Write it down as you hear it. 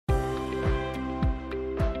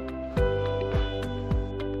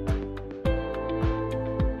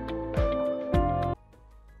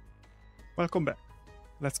Welcome back.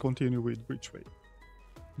 Let's continue with Breachway.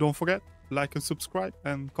 Don't forget, like and subscribe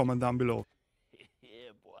and comment down below.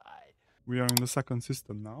 Yeah, boy. We are in the second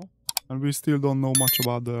system now, and we still don't know much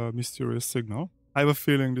about the mysterious signal. I have a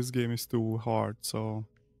feeling this game is too hard, so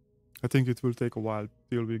I think it will take a while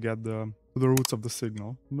till we get to the roots of the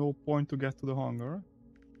signal. No point to get to the hangar.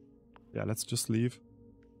 Yeah, let's just leave.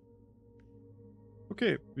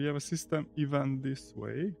 Okay, we have a system event this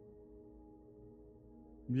way.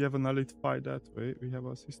 We have an elite fight that way. We have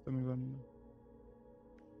a system event.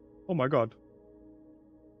 Oh my god.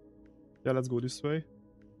 Yeah, let's go this way.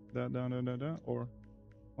 Da. Or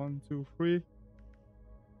 1, 2, 3.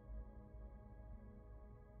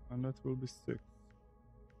 And that will be 6.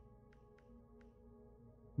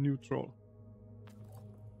 Neutral.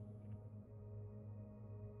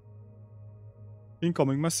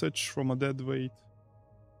 Incoming message from a deadweight.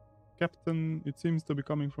 Captain, it seems to be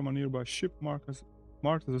coming from a nearby ship marked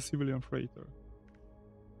as a civilian freighter.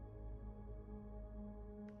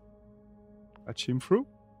 Patch him through.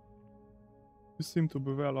 You seem to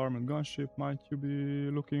be well-armed gunship. Might you be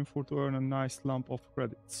looking for to earn a nice lump of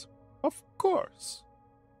credits? Of course!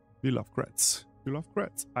 We love creds. You love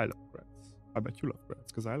creds? I love creds. I bet you love creds,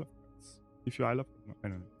 because I love creds. If you I love... No, I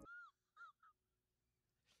don't know.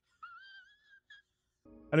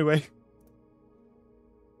 Anyway.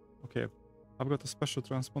 Okay. I've got a special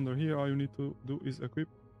transponder here. All you need to do is equip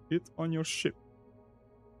it on your ship.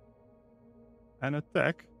 And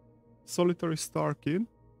attack solitary Starkin.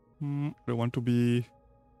 I want to be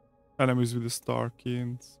enemies with the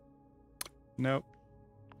Starkins. No.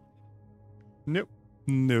 Nope.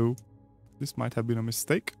 No. This might have been a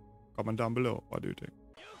mistake. Comment down below. What do you think?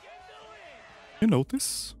 You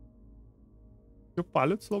notice? Your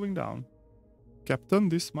pilot slowing down. Captain,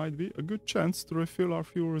 this might be a good chance to refill our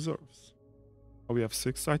fuel reserves. Oh, we have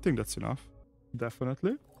 6. I think that's enough.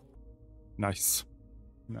 Definitely. Nice.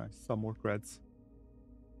 Nice. Some more creds.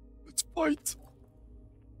 Let's fight.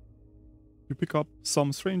 You pick up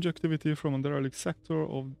some strange activity from a derelict sector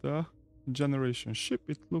of the generation ship.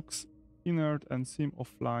 It looks inert and seems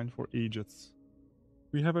offline for ages.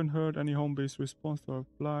 We haven't heard any home-based response to our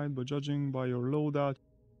plight, but judging by your loadout...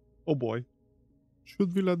 Oh boy.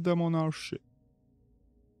 Should we let them on our ship?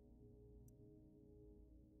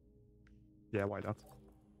 Yeah, why not?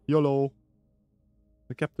 YOLO!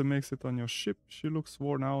 The captain makes it on your ship. She looks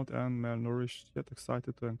worn out and malnourished, yet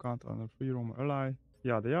excited to encounter a free roamer ally.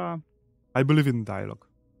 Yada yada. I believe in dialogue.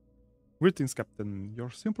 Greetings, Captain. Your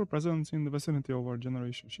simple presence in the vicinity of our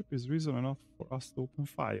generation ship is reason enough for us to open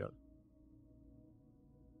fire.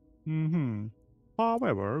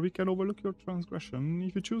 However, we can overlook your transgression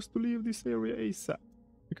if you choose to leave this area ASAP.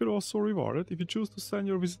 We could also reward it if you choose to send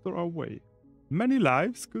your visitor our way. Many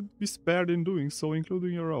lives could be spared in doing so,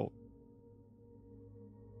 including your own.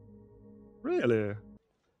 Really?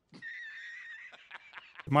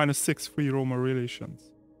 -6 free roamer relations.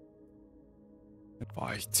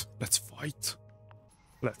 Fight. Let's fight.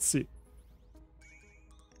 Let's see.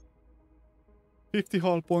 50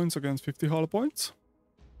 hull points against 50 hull points.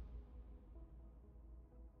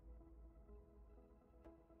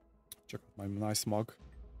 Check out my nice mug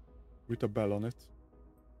with a bell on it.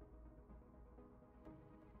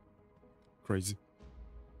 Crazy.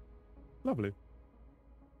 Lovely.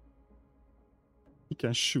 He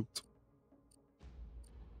can shoot.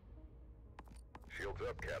 Shields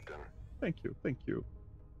up, Captain. Thank you, thank you.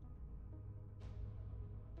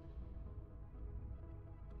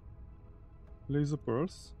 Laser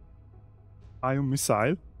pulse. Ion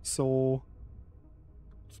missile. So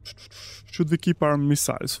should we keep our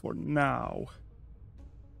missiles for now?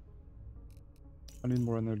 I need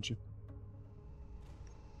more energy.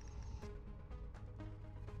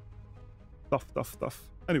 Tough.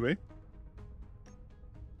 Anyway.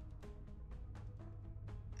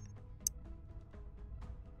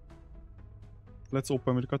 Let's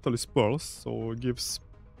open with Catalyst Pulse, so it gives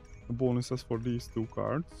bonuses for these 2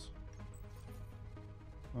 cards.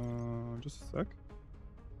 Just a sec.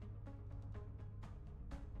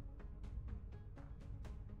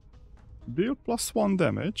 Deal +1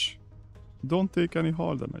 damage. Don't take any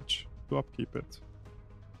hull damage to upkeep it.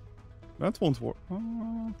 That won't work.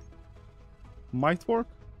 Might work.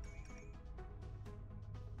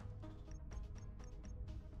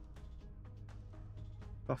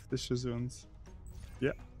 Tough decisions.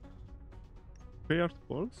 Yeah. Paired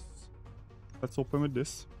pulse. Let's open with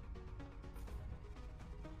this.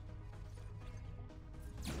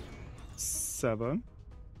 7.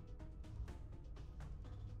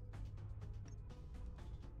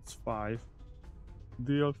 It's 5.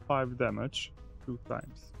 Deal 5 damage 2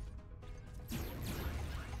 times.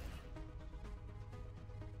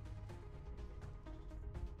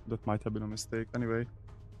 That might have been a mistake. Anyway.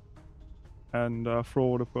 And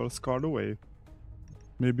throw the first card away.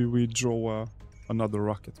 Maybe we draw another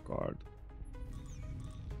rocket card.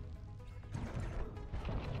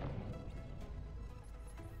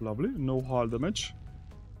 Lovely. No hull damage.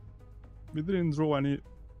 We didn't draw any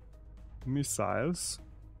missiles.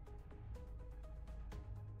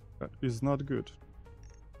 That is not good.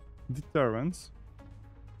 Deterrence.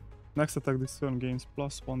 Next attack this turn gains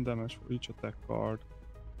 +1 damage for each attack card.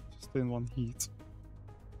 Sustain 1 heat.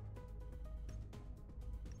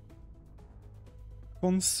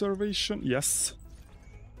 Conservation, yes.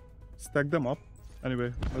 Stack them up.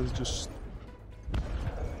 Anyway, let's just...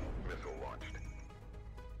 Missile launched.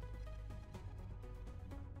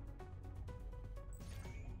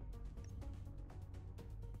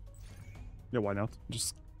 Yeah, why not?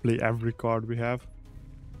 Just play every card we have.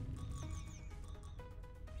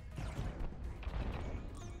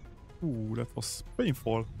 Ooh, that was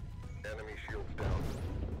painful. Enemy shields down.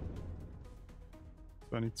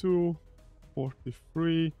 22,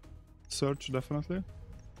 43. Search, definitely.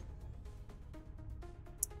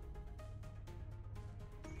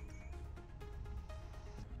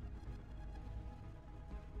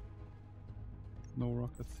 No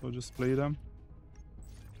rockets, so just play them.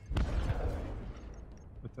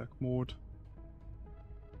 Attack mode.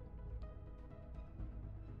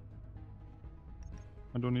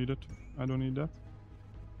 I don't need it. I don't need that.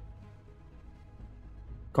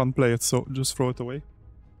 Can't play it, so just throw it away.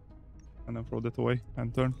 And then throw that away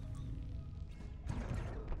and turn.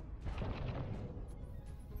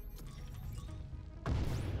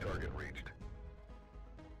 Target reached.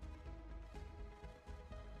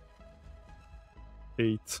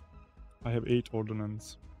 8. I have 8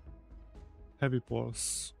 ordnance. Heavy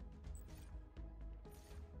pulse.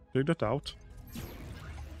 Take that out.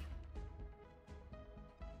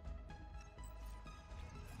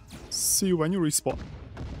 See you when you respawn.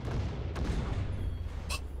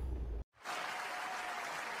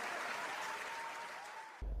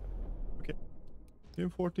 Okay. Game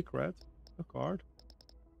 40 cred. A card.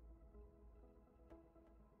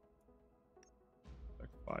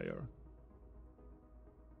 Backfire.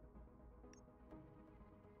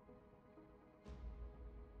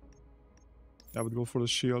 I would go for the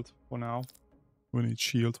shield for now. We need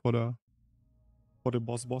shield for the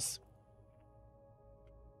boss.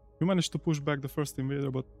 You managed to push back the first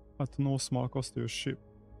invader, but at no small cost to your ship.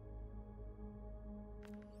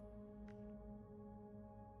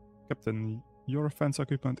 Captain, your offense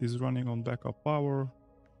equipment is running on backup power.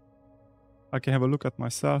 I can have a look at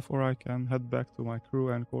myself, or I can head back to my crew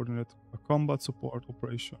and coordinate a combat support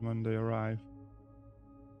operation when they arrive.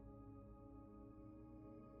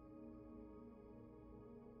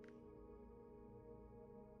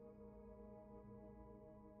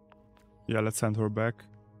 Yeah, let's send her back.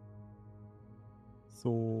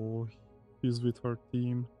 So he's with her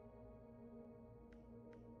team.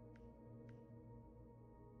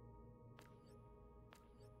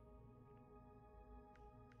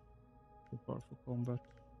 Prepare for combat.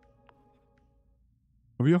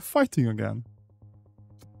 We are fighting again.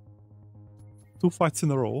 2 fights in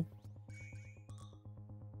a row.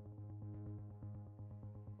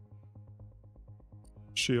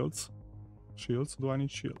 Shields. Shields? Do I need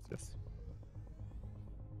shields? Yes.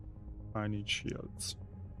 I need shields.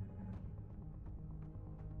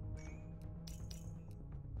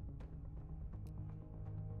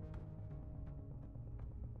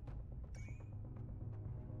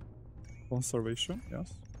 Conservation,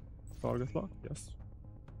 yes. Target lock, yes.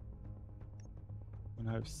 And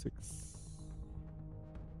I have 6.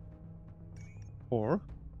 4.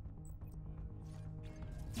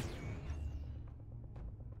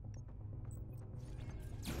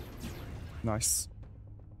 Nice.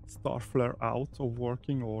 Star Flare out of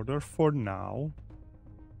working order for now.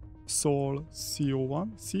 Sol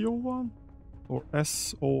CO1? CO1? Or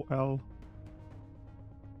SOL?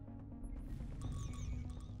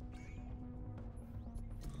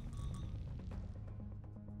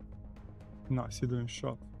 Nice, he didn't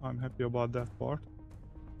shot. I'm happy about that part.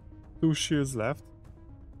 2 shields left.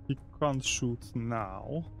 He can't shoot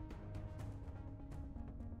now.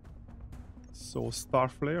 So Star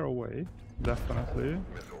Flare away. Definitely.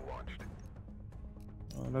 Missile launched.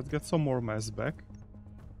 Let's get some more mass back.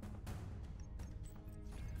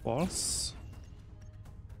 Pulse.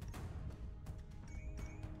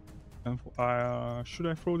 And should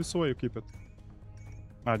I throw this away or keep it?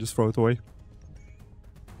 I just throw it away.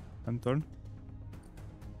 And turn.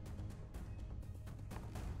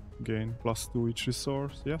 Gain +2 each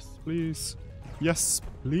resource. Yes, please. Yes,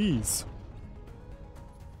 please.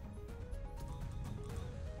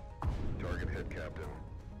 Target hit, Captain.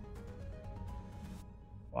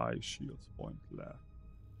 5 shields point left.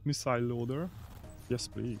 Missile loader. Yes,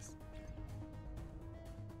 please.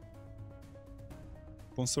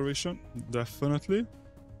 Conservation. Definitely.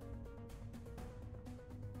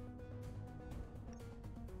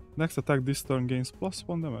 Next attack this turn gains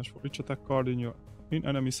 +1 damage for each attack card in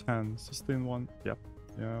enemy's hand. Sustain 1. Yep.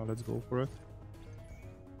 Yeah, let's go for it.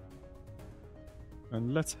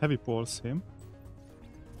 And let's heavy pulse him.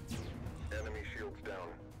 Enemy shields down.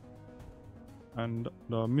 And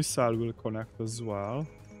the missile will connect as well.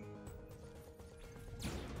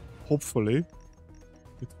 Hopefully,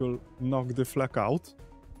 it will knock the flak out.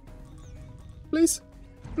 Please!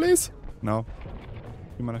 Please! No.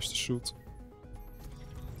 He managed to shoot.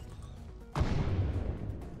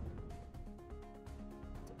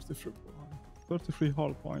 $33 33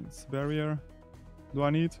 hull points. Barrier. Do I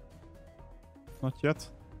need? Not yet.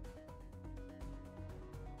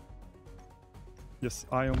 Yes,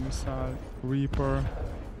 Ion Missile, Reaper.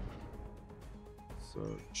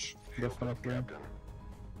 Search. Shields up, Definitely. Captain.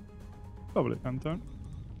 Lovely, end turn.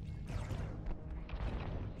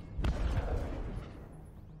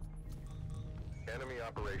 Enemy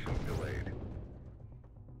operations delayed.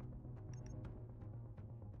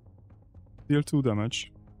 Deal 2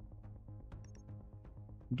 damage.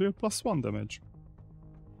 Deal +1 damage.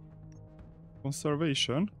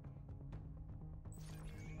 Conservation.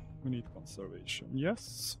 We need conservation,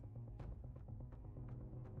 yes.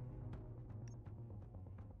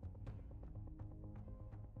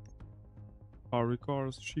 Our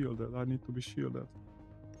recars shielded. I need to be shielded.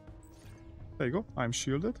 There you go. I'm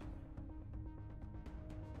shielded.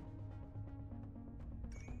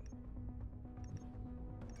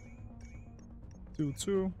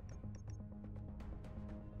 Two.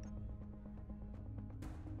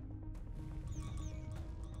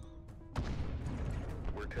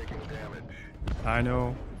 We're taking damage. I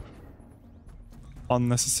know.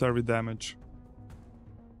 Unnecessary damage.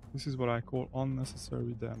 This is what I call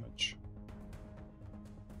unnecessary damage.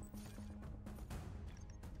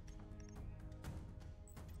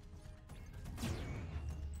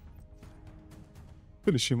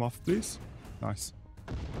 Finish him off, please. Nice.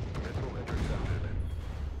 Missile intercepted.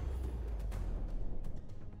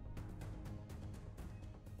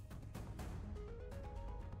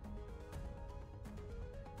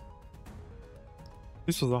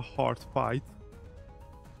 This was a hard fight.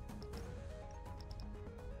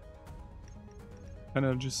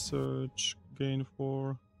 Energy surge, gain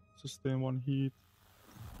 4, sustain 1 heat.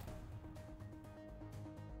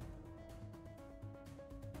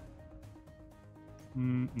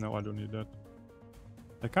 No, I don't need that.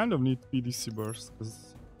 I kind of need PDC burst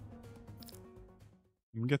because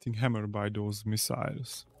I'm getting hammered by those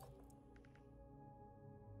missiles.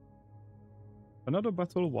 Another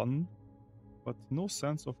battle won, but no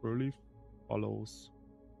sense of relief follows.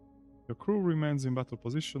 The crew remains in battle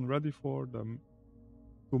position, ready for them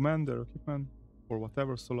to man their equipment for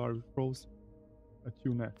whatever Solari throws at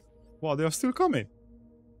you next. Wow, they are still coming!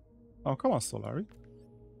 Oh, come on, Solari.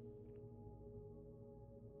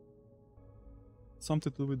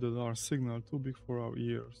 Something to do with the dark signal, too big for our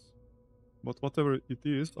ears. But whatever it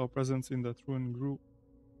is, our presence in that ruin grew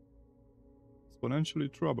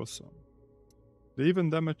exponentially troublesome. They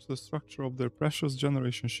even damaged the structure of their precious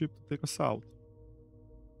generation ship to take us out.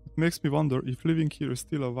 It makes me wonder if living here is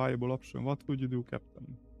still a viable option. What would you do,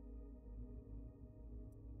 Captain?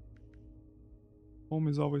 Home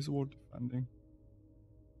is always worth defending.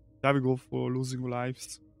 There we go for losing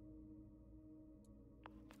lives.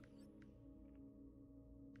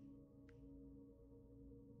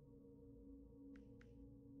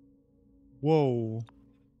 Whoa.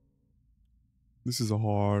 This is a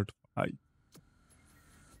hard fight.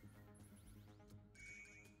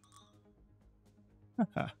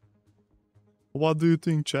 What do you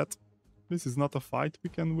think, chat? This is not a fight we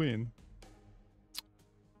can win.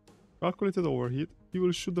 Calculated overheat. He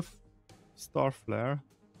will shoot the star flare.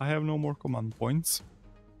 I have no more command points.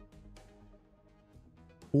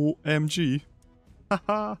 OMG.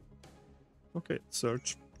 Haha. Okay,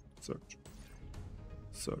 search. Search.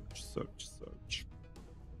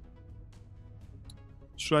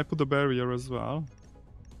 Should I put the barrier as well?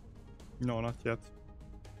 No, not yet.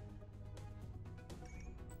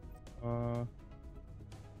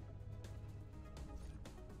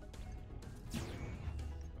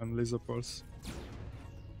 And laser pulse.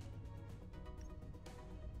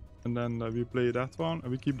 And then we play that one,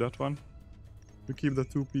 and we keep that one. We keep the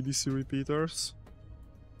 2 PDC repeaters.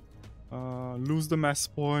 Lose the mass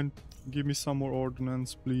point. Give me some more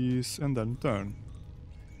ordnance, please, and then turn.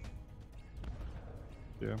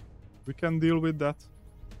 Yeah, we can deal with that.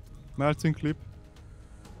 Melting clip.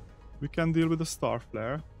 We can deal with the star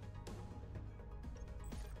flare.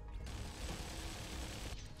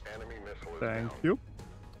 Missile is Thank down. you.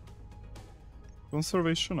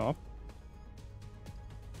 Conservation up.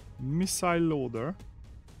 Missile loader.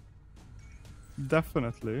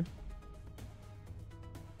 Definitely.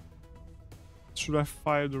 Should I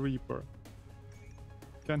fire the Reaper?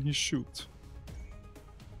 Can he shoot?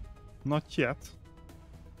 Not yet.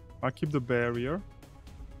 I'll keep the barrier.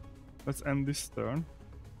 Let's end this turn.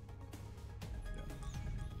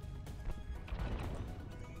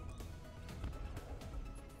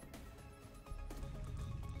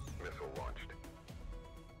 Missile launched.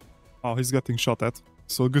 Oh, he's getting shot at.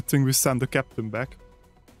 So good thing we send the captain back.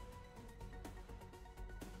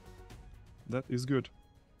 That is good.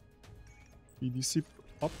 EDC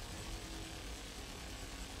up.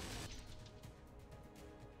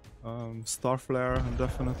 Star Flare,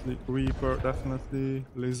 definitely. Reaper, definitely.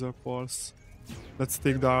 Laser Pulse. Let's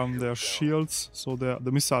take down their shields so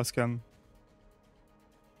the missiles can...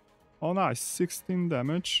 Oh, nice. 16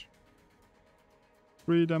 damage.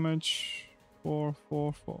 3 damage. 4,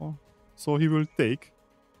 4, 4. So he will take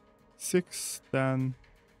 6, 10,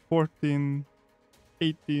 14,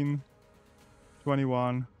 18,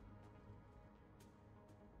 21,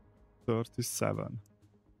 37.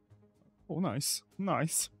 Oh, nice.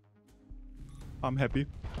 Nice. I'm happy.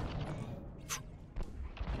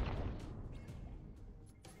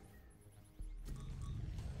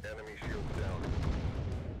 Enemy shields down.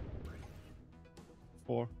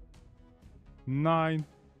 4, 9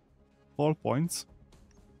 all points.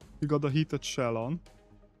 We got the heated shell on.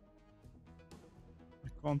 I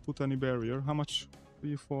can't put any barrier. How much?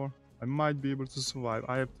 3, 4. I might be able to survive.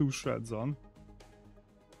 I have 2 shreds on.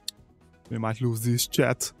 We might lose this,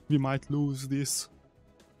 chat. We might lose this.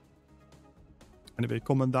 Anyway,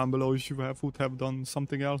 comment down below if you would have done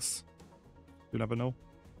something else. You never know.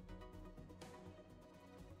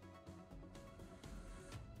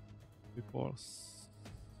 Heavy pulse.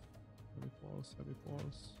 Heavy pulse, heavy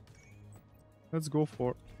pulse. Let's go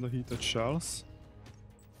for the heated shells.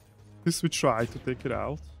 This we try to take it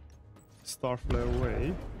out. Star flare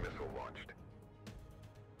away. Missile launched.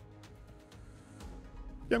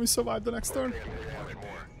 Can we survive the next turn? Damage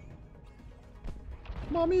more.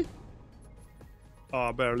 Mommy!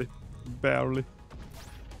 Ah, barely. Barely.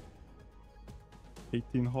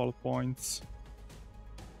 18 hull points.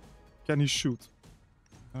 Can he shoot?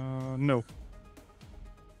 No.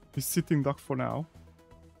 He's sitting duck for now.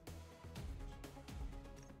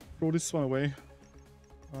 Throw this one away.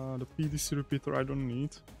 The PDC repeater I don't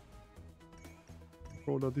need.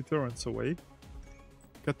 Throw the deterrents away.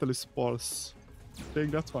 Catalyst pulse.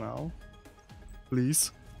 Take that one out.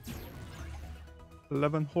 Please.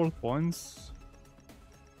 11 hull points.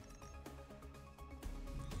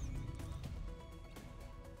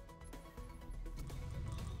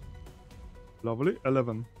 Lovely.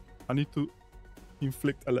 11. I need to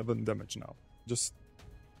inflict 11 damage now. Just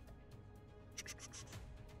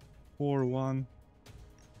 4, 1.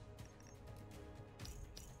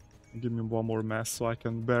 Give me one more mass so I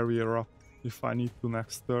can barrier up if I need to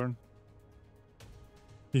next turn.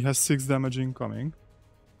 He has 6 damage incoming.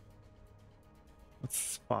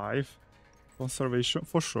 That's 5. Conservation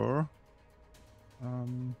for sure.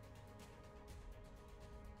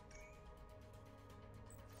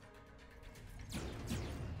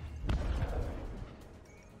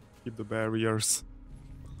 Keep the barriers.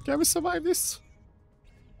 Can we survive this?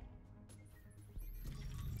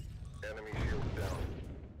 Enemy shields down.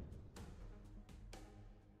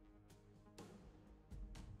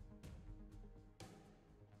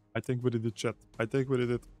 I think we did it, chat. I think we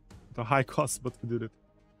did it. The high cost, but we did it.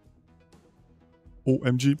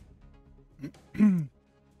 OMG.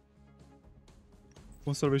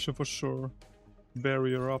 Conservation for sure.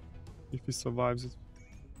 Barrier up if he survives it.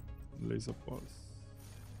 Laser pulse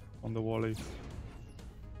on the volley.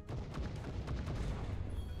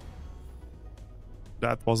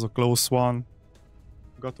 That was a close one.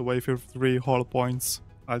 Got away for 3 hull points.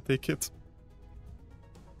 I'll take it.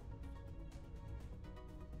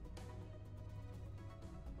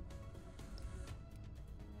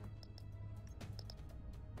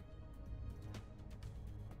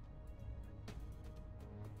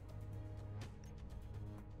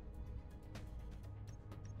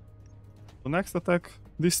 The next attack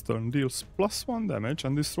this turn deals +1 damage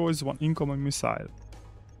and destroys 1 incoming missile.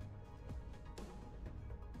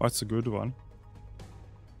 That's a good one.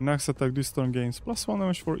 Next attack this turn gains +1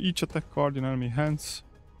 damage for each attack card in enemy hands.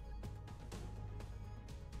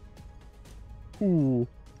 Ooh.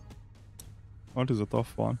 That is a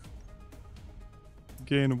tough one.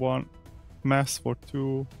 Gain 1 mass for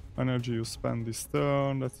 2 energy you spend this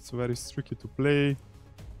turn. That's very tricky to play.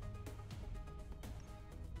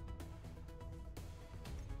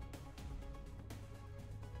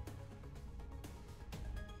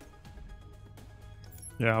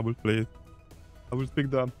 Yeah, I will play it. I will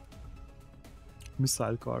pick the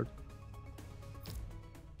missile card.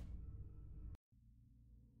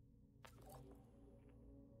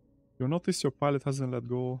 You notice your pilot hasn't let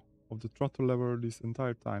go of the throttle lever this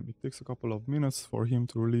entire time. It takes a couple of minutes for him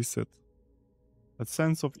to release it. That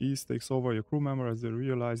sense of ease takes over your crew member as they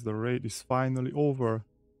realize the raid is finally over.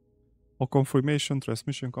 A confirmation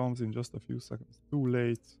transmission comes in just a few seconds. Too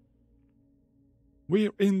late.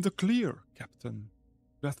 We're in the clear, Captain.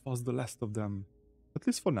 That was the last of them. At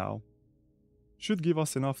least for now. Should give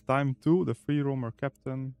us enough time too. The free roamer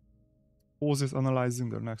captain pauses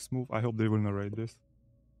analyzing their next move. I hope they will narrate this.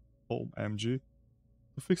 OMG.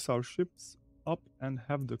 To fix our ships up and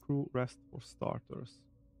have the crew rest for starters.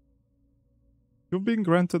 You've been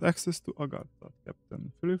granted access to Agatha,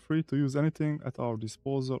 Captain. Feel free to use anything at our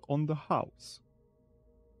disposal on the house.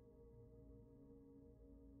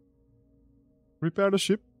 Repair the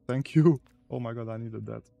ship. Thank you. Oh my god, I needed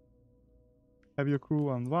that. Have your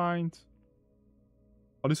crew unwind.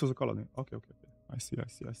 Oh, this was a colony. Okay. I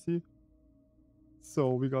see.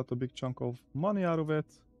 So we got a big chunk of money out of it.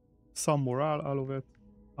 Some morale out of it.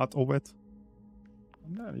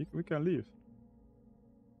 And then we can leave.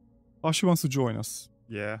 Oh, she wants to join us.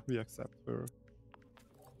 Yeah, we accept her.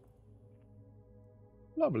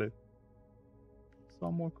 Lovely.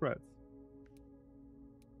 Some more creds.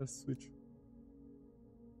 Let's switch.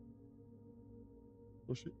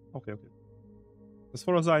 So she... Okay. As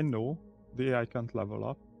far as I know, the AI can't level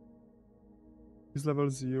up. He's level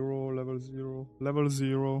 0, level 0, level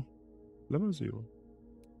 0, level 0.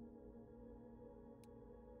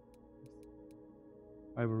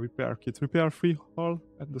 I have a repair kit. Repair free hull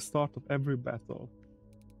at the start of every battle.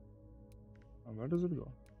 And where does it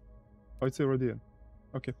go? Oh, it's already in.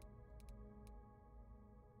 Okay.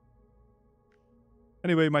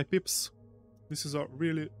 Anyway, my pips, this is a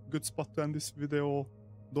really good spot to end this video.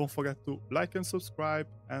 Don't forget to like and subscribe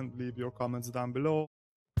and leave your comments down below.